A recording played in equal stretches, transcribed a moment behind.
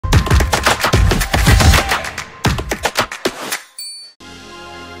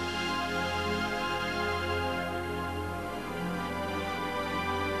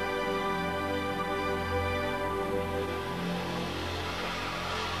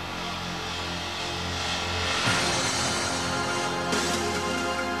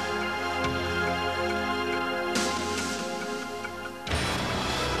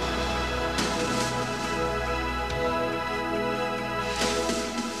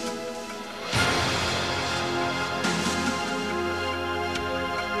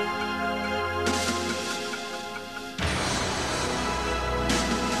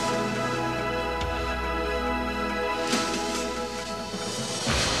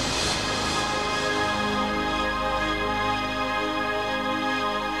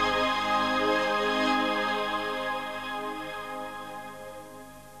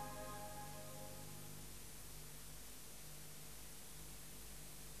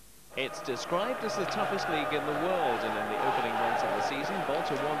It's described as the toughest league in the world, and in the opening months of the season,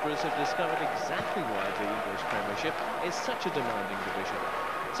 Bolton Wanderers have discovered exactly why the English Premiership is such a demanding division.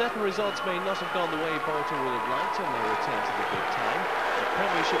 Certain results may not have gone the way Bolton would have liked on their return to the good time, but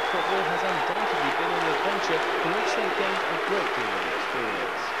Premiership football has undoubtedly been an adventure in which they've gained a great deal of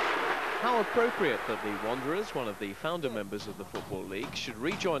experience. How appropriate that the Wanderers, one of the founder members of the Football League, should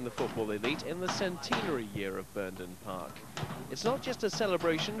rejoin the football elite in the centenary year of Burnden Park. It's not just a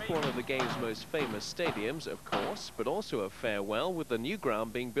celebration for one of the game's most famous stadiums, of course, but also a farewell, with the new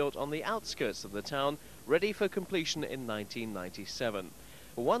ground being built on the outskirts of the town, ready for completion in 1997.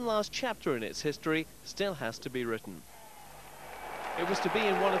 One last chapter in its history still has to be written. It was to be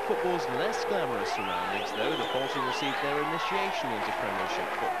in one of football's less glamorous surroundings, though, that Bolton received their initiation into Premiership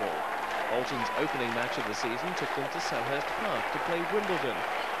football. Bolton's opening match of the season took them to Selhurst Park to play Wimbledon.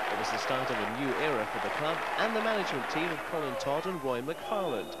 It was the start of a new era for the club and the management team of Colin Todd and Roy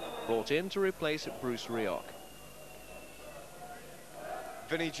McFarland, brought in to replace Bruce Rioch.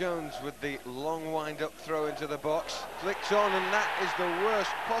 Vinnie Jones with the long wind-up throw into the box, flicks on, and that is the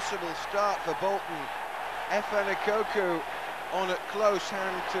worst possible start for Bolton. Efenikoku on at close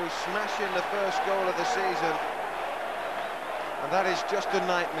hand to smash in the first goal of the season, and that is just a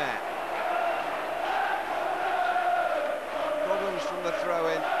nightmare. Problems from the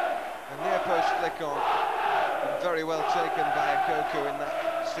throw-in, a near-post flick on, and very well taken by Koku in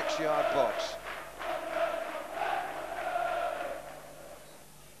that 6-yard box.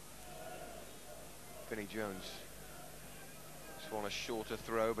 Vinnie Jones just want a shorter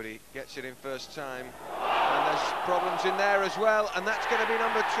throw, but he gets it in first time. And there's problems in there as well, and that's going to be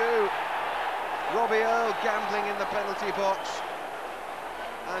number 2. Robbie Earle gambling in the penalty box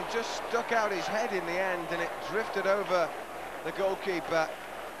and just stuck out his head in the end, and it drifted over the goalkeeper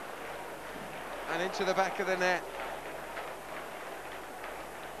and into the back of the net.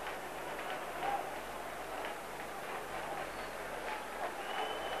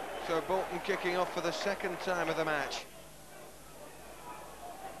 So Bolton kicking off for the second time of the match.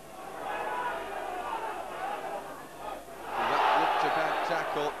 That looked a bad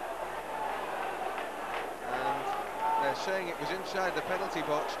tackle, and they're saying it was inside the penalty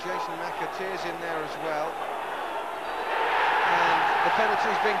box. Jason McAteer's in there as well, and the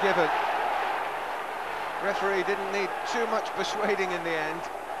penalty's been given. Referee didn't need too much persuading in the end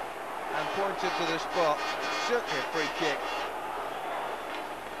and pointed to the spot. Certainly a free kick.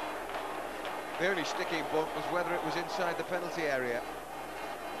 The only sticking point was whether it was inside the penalty area.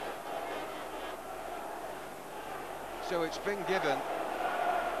 So it's been given,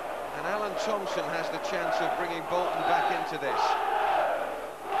 and Alan Thompson has the chance of bringing Bolton back into this.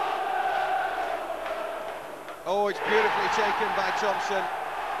 Oh, it's beautifully taken by Thompson,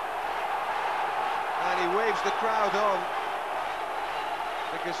 and he waves the crowd on,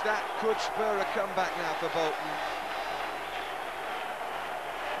 because that could spur a comeback now for Bolton.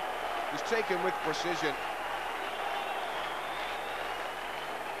 It was taken with precision.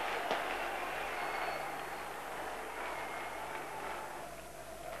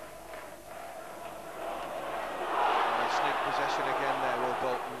 Possession again there, Will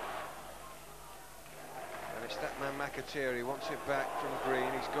Bolton. And it's that man McAteer, he wants it back from Green,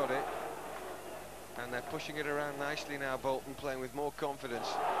 he's got it. And they're pushing it around nicely now, Bolton playing with more confidence.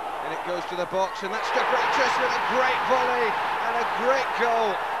 And it goes to the box, and that's Debratis with a great volley and a great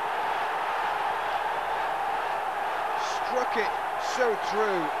goal. Struck it so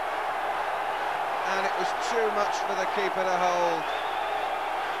true, and it was too much for the keeper to hold.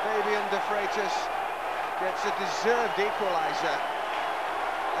 Fabian De Freitas gets a deserved equaliser,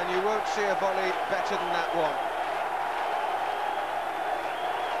 and you won't see a volley better than that one.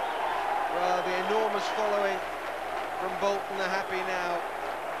 Well, the enormous following from Bolton are happy now.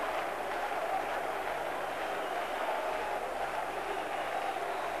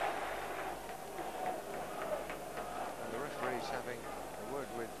 And the referee's having a word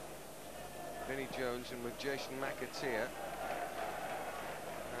with Vinnie Jones and with Jason McAteer,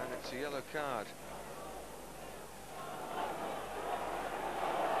 and it's a yellow card.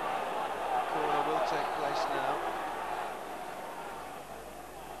 Corner will take place now.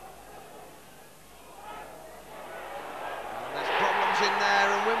 And there's problems in there,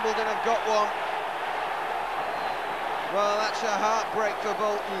 and Wimbledon have got one. Well, that's a heartbreak for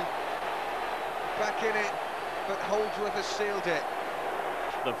Bolton. Back in it, but Holdsworth has sealed it.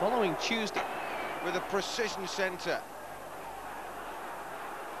 The following Tuesday, with a precision centre.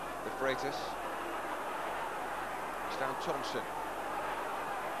 De Freitas. It's down Thompson.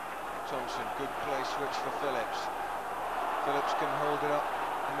 Thompson, good play switch for Phillips. Phillips can hold it up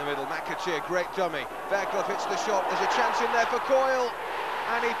in the middle. McAteer, great dummy. Fairclough hits the shot. There's a chance in there for Coyle.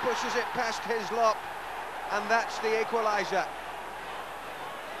 and he pushes it past Hislop, and that's the equaliser.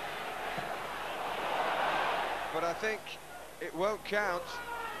 But I think it won't count.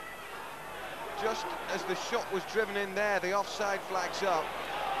 Just as the shot was driven in there, the offside flag's up,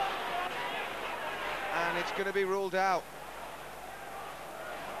 and it's going to be ruled out.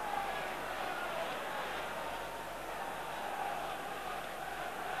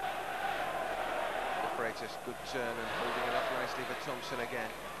 Freitas, good turn and holding it up nicely for Thompson again.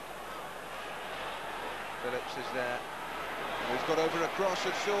 Phillips is there. He's got over a cross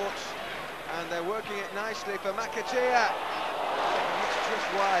of sorts, and they're working it nicely for McAteer. And it's just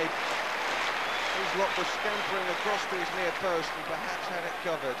wide. Hislop was scampering across to his near post and perhaps had it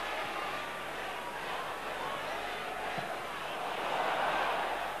covered.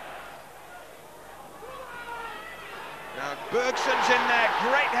 Now Bergson's in there,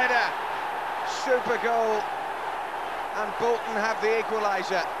 great header, super goal, and Bolton have the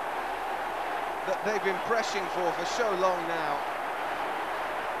equaliser that they've been pressing for so long now.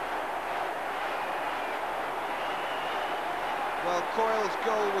 Well, Coyle's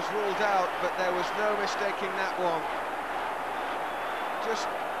goal was ruled out, but there was no mistaking that one. Just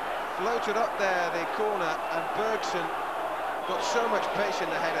floated up there, the corner, and Bergson got so much pace in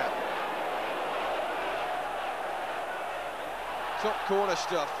the header. Top corner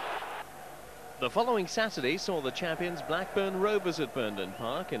stuff. The following Saturday saw the champions Blackburn Rovers at Burnden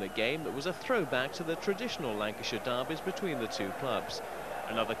Park in a game that was a throwback to the traditional Lancashire derbies between the two clubs.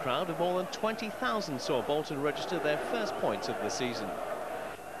 Another crowd of more than 20,000 saw Bolton register their first points of the season.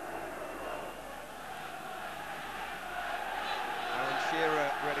 Alan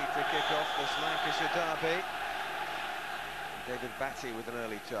Shearer ready to kick off this Lancashire derby. And David Batty with an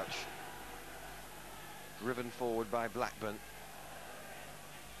early touch. Driven forward by Blackburn.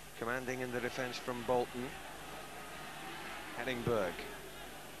 Commanding in the defence from Bolton. Henningberg.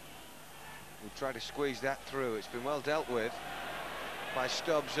 We'll try to squeeze that through. It's been well dealt with by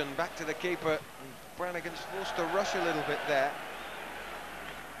Stubbs, and back to the keeper. And Brannigan's forced to rush a little bit there.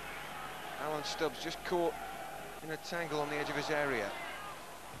 Alan Stubbs just caught in a tangle on the edge of his area.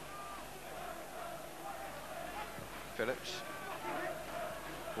 Phillips.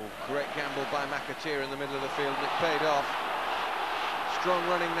 Oh, great gamble by McAteer in the middle of the field, and it paid off. Strong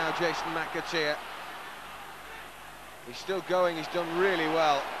running now, Jason McAteer. He's still going, he's done really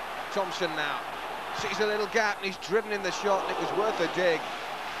well. Thompson now sees a little gap, and he's driven in the shot, and it was worth a dig.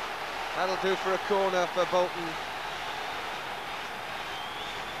 That'll do for a corner for Bolton.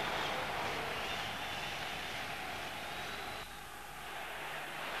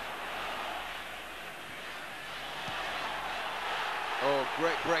 Oh,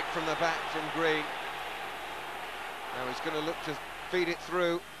 great break from the back from Green. Now he's going to look to feed it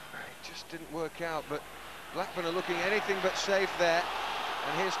through. It just didn't work out, but Blackburn are looking anything but safe there.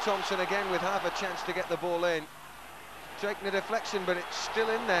 And here's Thompson again with half a chance to get the ball in. Taking a deflection, but it's still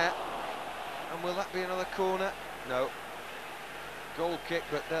in there. And will that be another corner? No. Goal kick,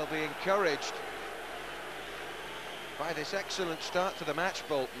 but they'll be encouraged by this excellent start to the match,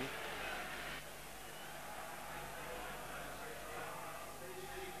 Bolton.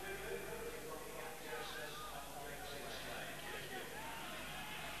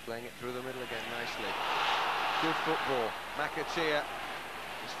 Playing it through the middle again nicely. Good football. McAteer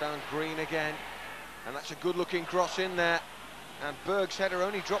has found Green again, and that's a good-looking cross in there. And Berg's header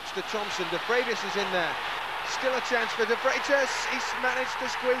only drops to Thompson. De Freitas is in there. Still a chance for De Freitas. He's managed to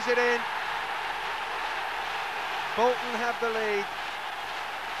squeeze it in. Bolton have the lead,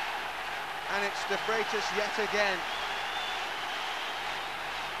 and it's De Freitas yet again.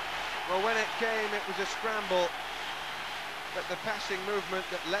 Well, when it came, it was a scramble, but the passing movement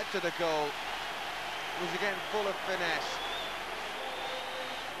that led to the goal was again full of finesse.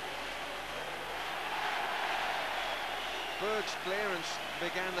 Berg's clearance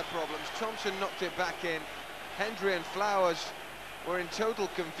began the problems. Thompson knocked it back in. Hendry and Flowers were in total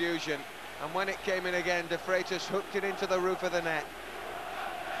confusion, and when it came in again, De Freitas hooked it into the roof of the net.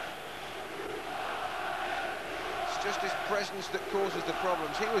 It's just his presence that causes the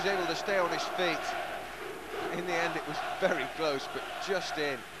problems. He was able to stay on his feet. In the end, it was very close, but just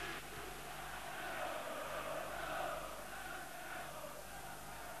in.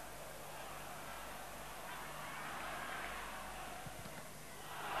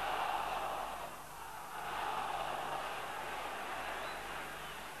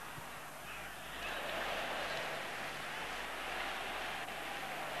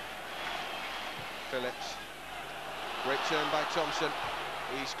 Phillips, great turn by Thompson.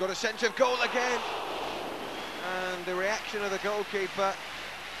 He's got a sense of goal again, and the reaction of the goalkeeper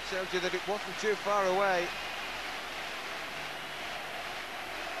tells you that it wasn't too far away.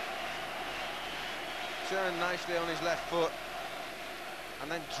 turned nicely on his left foot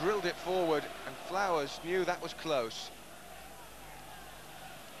and then drilled it forward, and Flowers knew that was close.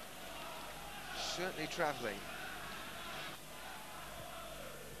 Certainly travelling.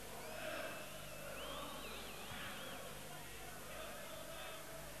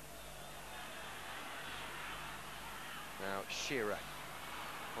 Now Shearer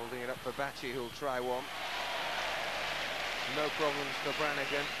holding it up for Batty, who'll try one. No problems for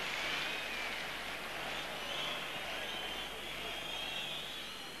Brannigan.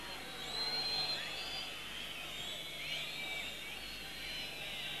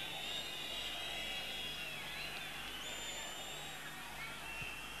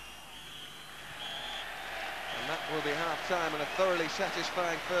 And that will be half-time and a thoroughly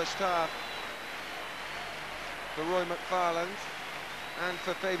satisfying first half for Roy McFarland and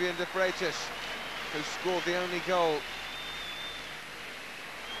for Fabian de Freitas, who scored the only goal.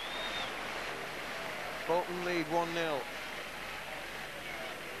 Bolton lead 1-0.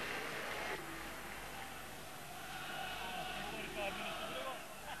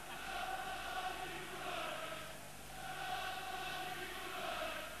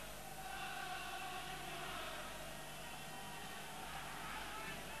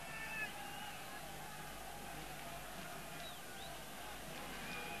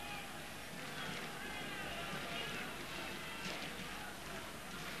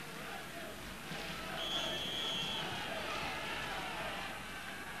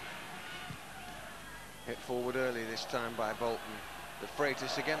 Hit forward early this time by Bolton. De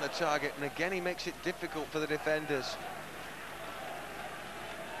Freitas again the target, and again he makes it difficult for the defenders.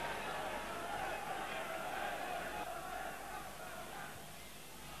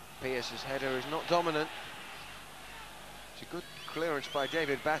 Pearce's header is not dominant. It's a good clearance by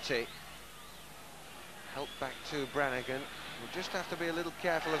David Batty. Helped back to Brannigan. We'll just have to be a little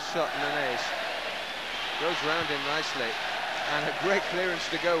careful of Sutton, and is. Goes round him nicely, and a great clearance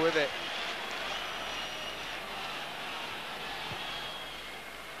to go with it.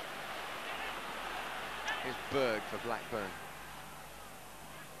 Here's Berg for Blackburn.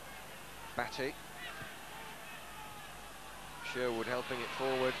 Batty. Sherwood helping it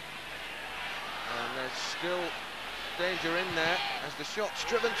forward. And there's still danger in there as the shot's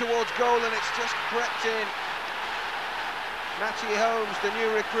driven towards goal, and it's just crept in. Matty Holmes, the new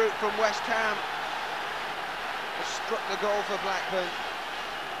recruit from West Ham, has struck the goal for Blackburn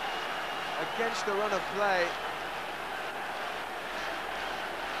against the run of play.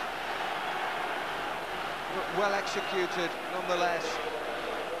 But well executed nonetheless.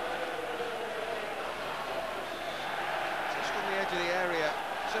 Just on the edge of the area,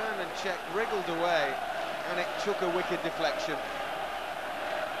 turned and checked, wriggled away, and it took a wicked deflection.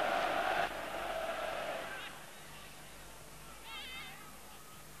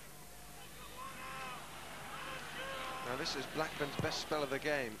 Now this is Blackburn's best spell of the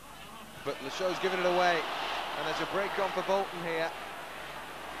game, but Lachaux's given it away, and there's a break on for Bolton here.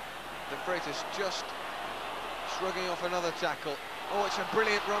 De Freitas just shrugging off another tackle. Oh, it's a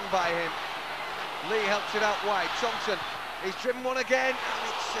brilliant run by him. Lee helps it out wide. Thompson, he's driven one again, and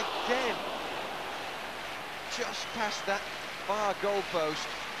it's again just past that far goal post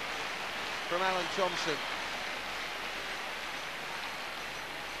from Alan Thompson.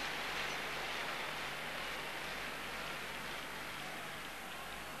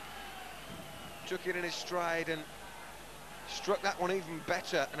 Took it in his stride and struck that one even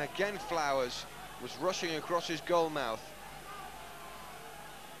better, and again Flowers was rushing across his goal mouth.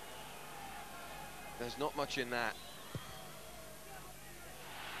 There's not much in that.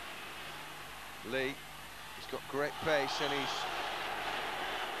 Lee, he's got great pace, and he's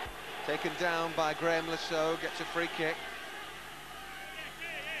taken down by Graham Lachaux, gets a free kick.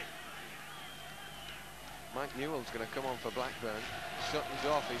 Mike Newell's going to come on for Blackburn. Sutton's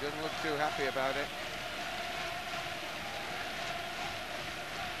off, he doesn't look too happy about it.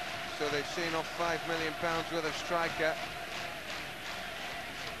 So they've seen off £5 million worth of striker.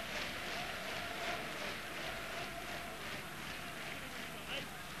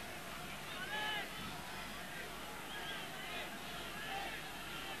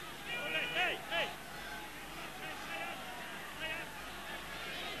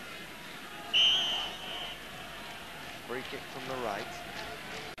 Free kick from the right.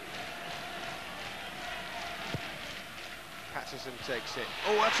 Patterson takes it.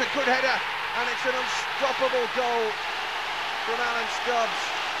 Oh, that's a good header, and it's an unstoppable goal from Alan Stubbs.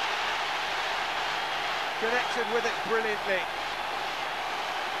 Connected with it brilliantly,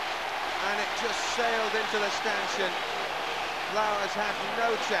 and it just sailed into the stanchion. Flowers had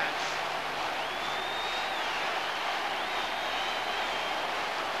no chance.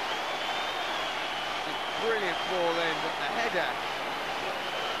 brilliant ball in, but the header,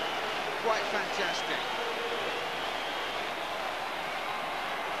 quite fantastic.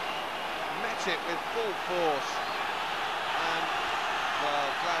 Met it with full force, and, well,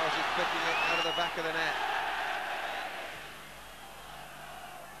 Flowers is picking it out of the back of the net.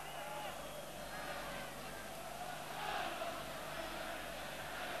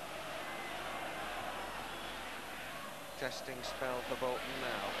 Testing spell for Bolton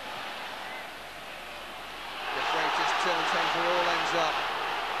now. The Freitas turns head for all ends up.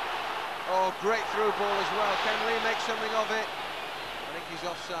 Oh, great through ball as well. Can Lee make something of it? I think he's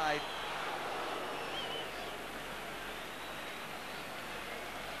offside.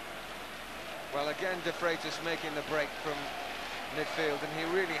 Well, again, De Freitas making the break from midfield, and he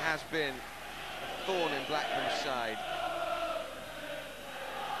really has been a thorn in Blackburn's side.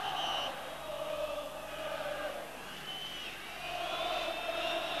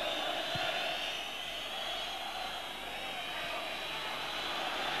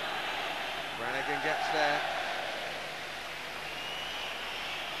 Brannigan gets there.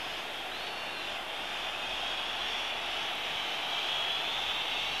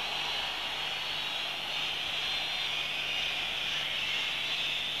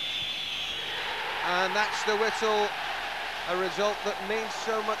 And that's the whistle, a result that means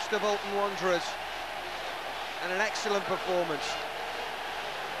so much to Bolton Wanderers, and an excellent performance.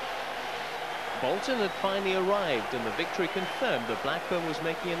 Bolton had finally arrived, and the victory confirmed that Blackburn was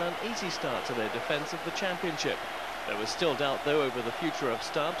making an uneasy start to their defence of the Championship. There was still doubt, though, over the future of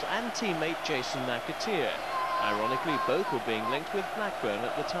Stubbs and teammate Jason McAteer. Ironically, both were being linked with Blackburn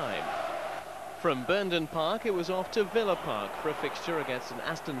at the time. From Burnden Park, it was off to Villa Park for a fixture against an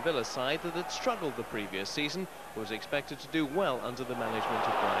Aston Villa side that had struggled the previous season, was expected to do well under the management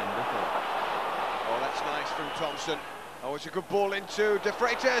of Brian Little. Oh, that's nice from Thompson. Oh, it's a good ball into De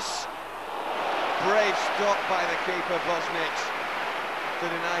Freitas. Brave stop by the keeper, Bosnich, to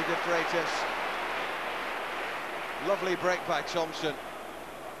deny De Freitas. Lovely break by Thompson,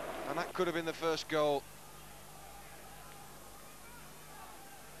 and that could have been the first goal.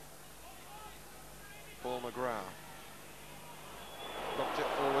 Paul McGrath dropped it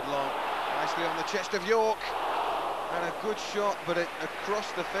forward long, nicely on the chest of York, and a good shot, but it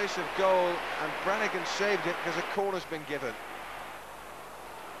across the face of goal, and Brannigan saved it because a corner's been given.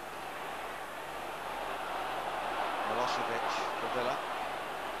 Milosevic for Villa.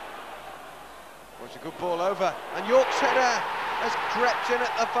 Oh, it's a good ball over, and York's header has crept in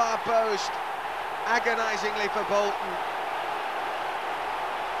at the far post, agonisingly for Bolton.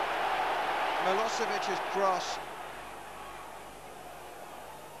 Milosevic's cross.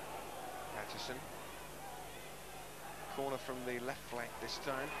 Patterson. Corner from the left flank this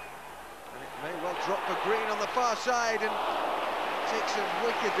time. And it may well drop for Green on the far side and takes a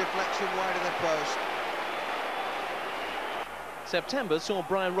wicked deflection wide of the post. September saw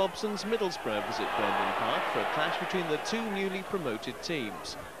Brian Robson's Middlesbrough visit Burnden Park for a clash between the two newly promoted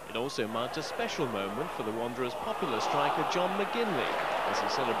teams. It also marked a special moment for the Wanderers' popular striker John McGinley as he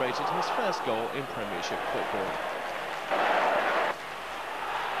celebrated his first goal in Premiership football.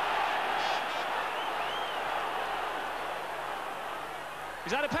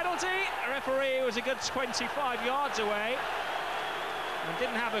 Is that a penalty? The referee was a good 25 yards away and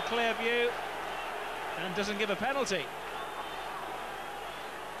didn't have a clear view and doesn't give a penalty.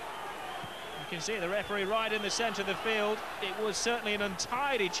 You can see the referee right in the centre of the field. It was certainly an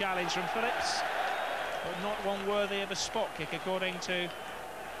untidy challenge from Phillips, but not one worthy of a spot kick, according to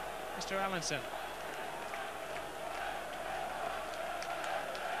Mr. Allenson.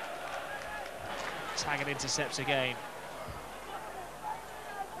 Taggart intercepts again.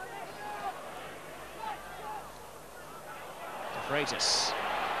 De Freitas.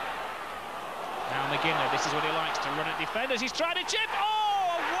 Now McGinley, this is what he likes, to run at defenders. He's trying to chip.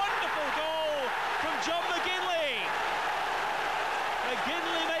 Oh, a wonderful goal from John McGinley.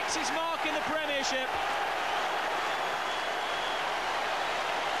 McGinley makes his mark in the Premiership.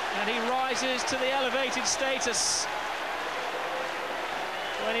 And he rises to the elevated status.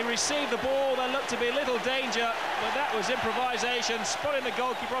 When he received the ball, there looked to be little danger, but that was improvisation, spotting the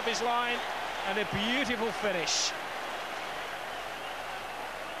goalkeeper off his line, and a beautiful finish.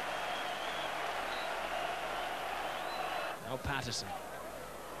 Now Patterson.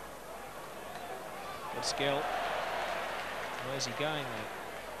 Good skill. Where's he going though?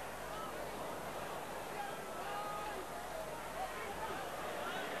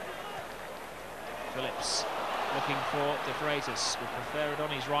 Phillips looking for De Freitas, would prefer it on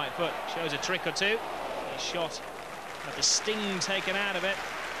his right foot. Shows a trick or two. His shot had the sting taken out of it.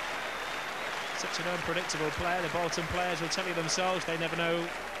 Such an unpredictable player. The Bolton players will tell you themselves they never know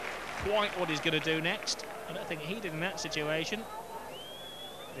quite what he's going to do next. I don't think he did in that situation.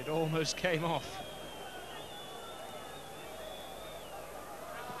 But it almost came off.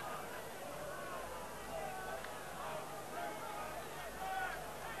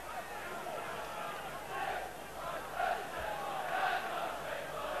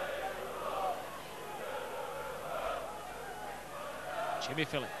 Jimmy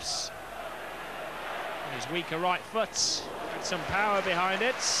Phillips. His weaker right foot had some power behind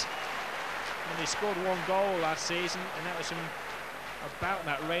it. And he scored 1 goal last season, and that was from about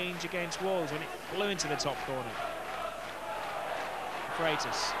that range against Wolves when it flew into the top corner.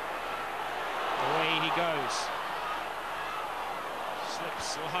 Freitas. Away he goes. Slip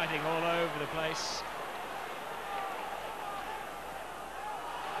sliding all over the place.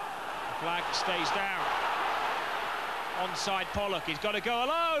 The flag stays down. Onside Pollock, he's got to go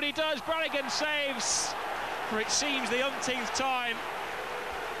alone, he does, Brannigan saves for it seems the umpteenth time.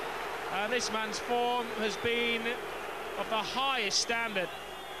 And this man's form has been of the highest standard.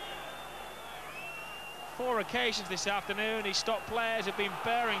 4 occasions this afternoon, he stopped players who've been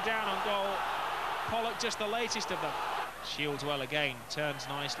bearing down on goal. Pollock just the latest of them. Shields well again, turns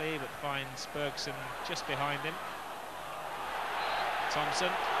nicely, but finds Bergson just behind him. Thompson,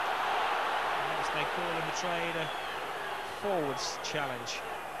 as they call in the trade, a forwards challenge.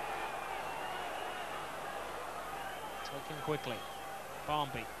 Taken quickly.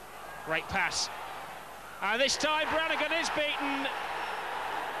 Barnby. Great pass. And this time Brannigan is beaten.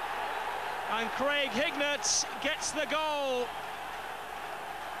 And Craig Hignett gets the goal.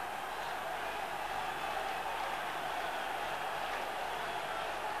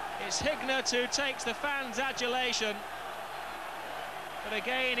 It's Hignett who takes the fans' adulation. But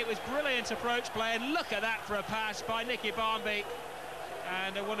again, it was brilliant approach play, and look at that for a pass by Nicky Barnby.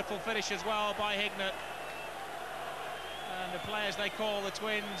 And a wonderful finish as well by Hignett. And the players they call the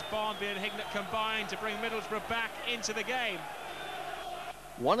twins, Barnby and Hignett, combined to bring Middlesbrough back into the game.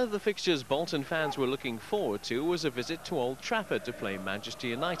 One of the fixtures Bolton fans were looking forward to was a visit to Old Trafford to play Manchester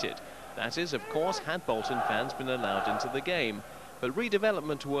United. That is, of course, had Bolton fans been allowed into the game. But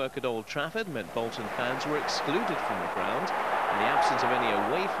redevelopment work at Old Trafford meant Bolton fans were excluded from the ground, and the absence of any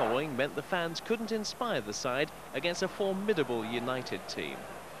away following meant the fans couldn't inspire the side against a formidable United team.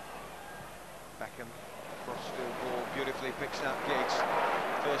 Beckham, cross-field ball, beautifully picks out Giggs.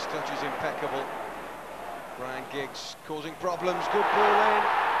 First touch is impeccable. Ryan Giggs causing problems, good ball in,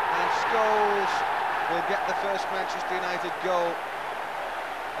 and Scholes will get the first Manchester United goal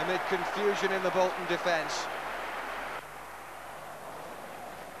amid confusion in the Bolton defence.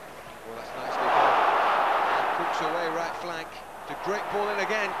 Well, that's nicely done. And Cooks away right flank. It's a great ball in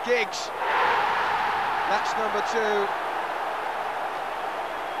again. Giggs. That's number 2.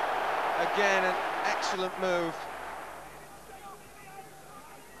 Again, an excellent move.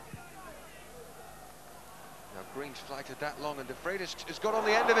 Now Green's flighted that long, and De Freitas has got on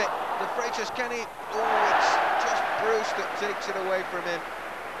the end of it. De Freitas, can he? Oh, it's just Bruce that takes it away from him.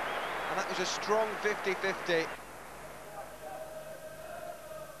 And that was a strong 50-50.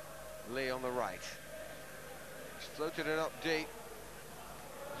 Lee on the right. He's floated it up deep.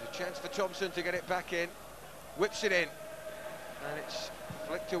 There's a chance for Thompson to get it back in. Whips it in. And it's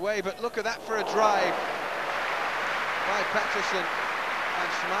flicked away, but look at that for a drive by Patterson. And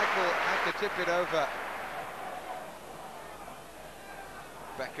Schmeichel had to tip it over.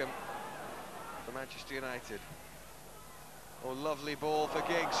 Beckham for Manchester United. Oh, lovely ball for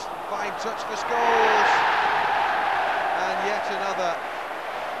Giggs. Fine touch for Scholes. And yet another.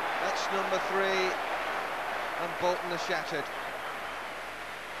 That's number 3, and Bolton are shattered.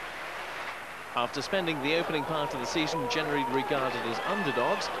 After spending the opening part of the season generally regarded as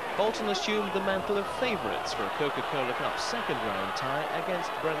underdogs, Bolton assumed the mantle of favourites for a Coca-Cola Cup second-round tie against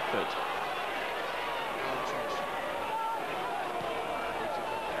Brentford.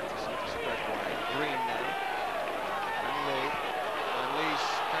 Green now, and Lee. And Lee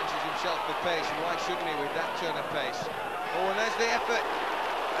fancies himself for pace, and why shouldn't he with that turn of pace? Oh, and there's the effort.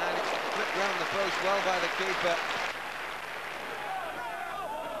 And it's flipped round the post well by the keeper.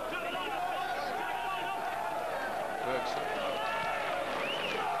 Bergson.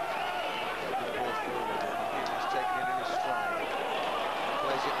 Good ball forward. He's taking it in his stride.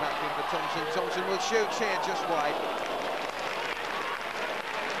 Plays it back in for Thompson. Thompson will shoot here just wide. I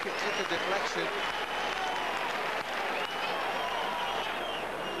think it took a deflection.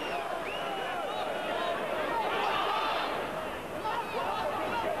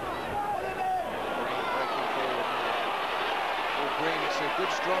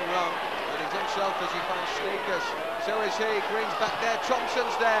 Good strong run, but he's himself as he finds sneakers. So is he. Green's back there,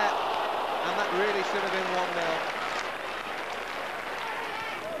 Thompson's there, and that really should have been 1-0.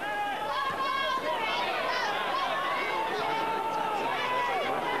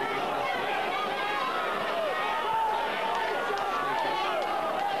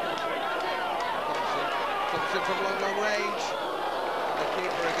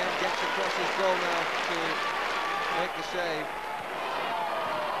 keeper again gets across his goal now to make the save.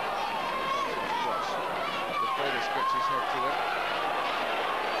 The Freitas gets his head to it.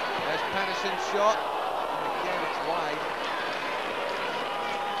 There's Patterson's shot, and again it's wide.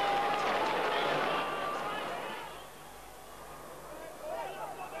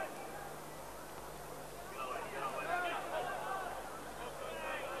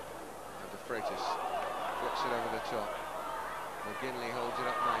 And the Freitas flicks it over the top. McGinley holds it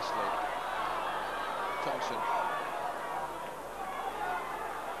up nicely. Thompson.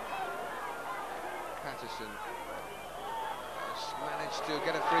 Patterson has managed to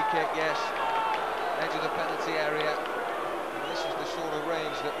get a free kick, yes. Edge of the penalty area. And this is the sort of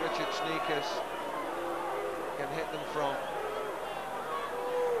range that Richard Sneakers can hit them from.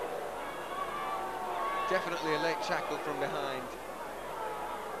 Definitely a late tackle from behind.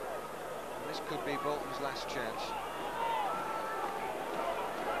 And this could be Bolton's last chance.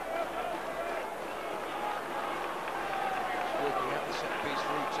 Working out the set-piece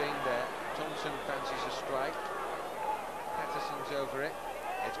routine there. Thompson fancies a strike. Patterson's over it.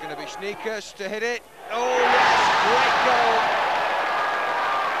 It's going to be Sneakers to hit it. Oh yes, great goal!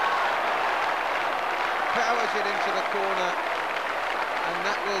 Powers it into the corner, and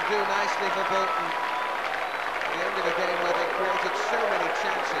that will do nicely for Bolton. At the end of the game where they created so many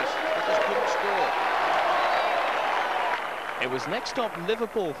chances, but just couldn't score. It was next stop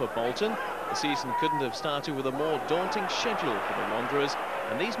Liverpool for Bolton. The season couldn't have started with a more daunting schedule for the Wanderers,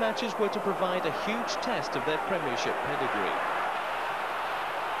 and these matches were to provide a huge test of their Premiership pedigree.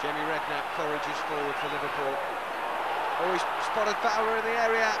 Jamie Redknapp forages forward for Liverpool. Oh, he's spotted Fowler in the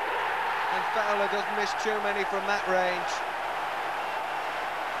area, and Fowler doesn't miss too many from that range.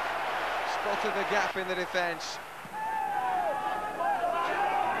 Spotted the gap in the defence.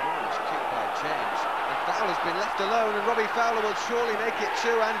 Nice kick by James. And Fowler's been left alone, and Robbie Fowler will surely make it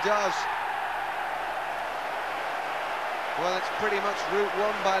two, and does. Well, it's pretty much route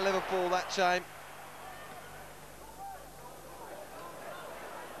one by Liverpool that time.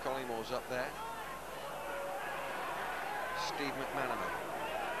 Collingwood's up there. Steve McManaman.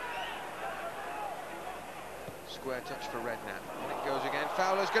 Square touch for Redknapp. And it goes again.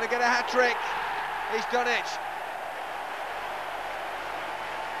 Fowler's going to get a hat-trick. He's done it.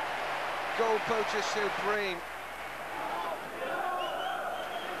 Goal poacher supreme.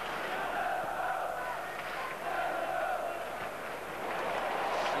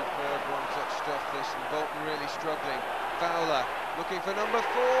 Superb one-touch stuff this, and Bolton really struggling. Fowler looking for number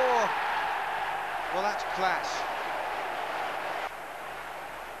 4. Well, that's class.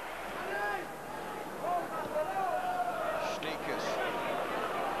 Sneakers.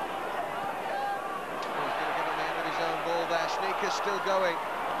 Oh, he's going to get on the end of his own ball there. Sneakers still going.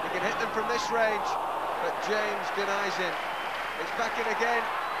 He can hit them from this range, but James denies him. It's back in again,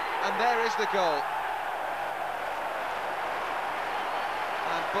 and there is the goal.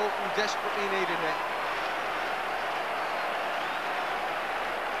 And Bolton desperately needed it.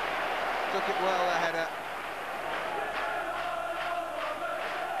 Took it well, the header.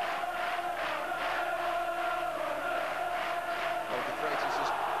 Oh, the Freitas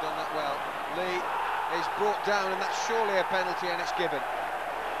has done that well. Lee is brought down, and that's surely a penalty, and it's given.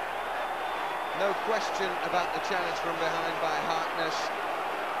 No question about the challenge from behind by Harkness.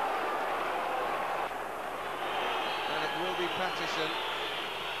 And it will be Patterson.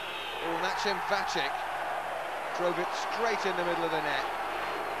 Oh, and that's emphatic. Drove it straight in the middle of the net.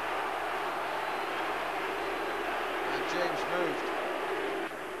 And James moved.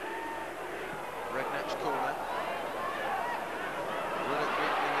 Redknapp's corner. Rioch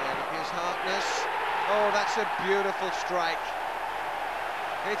beating the air. Here's Harkness. Oh, that's a beautiful strike.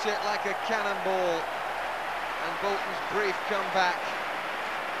 Hit it like a cannonball, and Bolton's brief comeback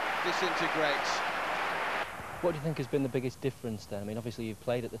disintegrates. What do you think has been the biggest difference then? I mean, obviously you've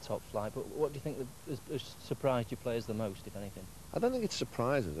played at the top flight, but what do you think has surprised your players the most, if anything? I don't think it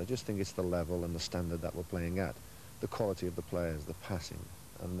surprises. I just think it's the level and the standard that we're playing at, the quality of the players, the passing,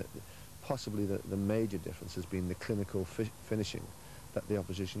 and possibly the major difference has been the clinical finishing that the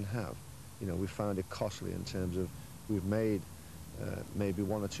opposition have. You know, we found it costly in terms of we've made maybe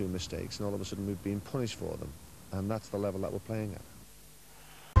 1 or 2 mistakes, and all of a sudden we've been punished for them, and that's the level that we're playing at.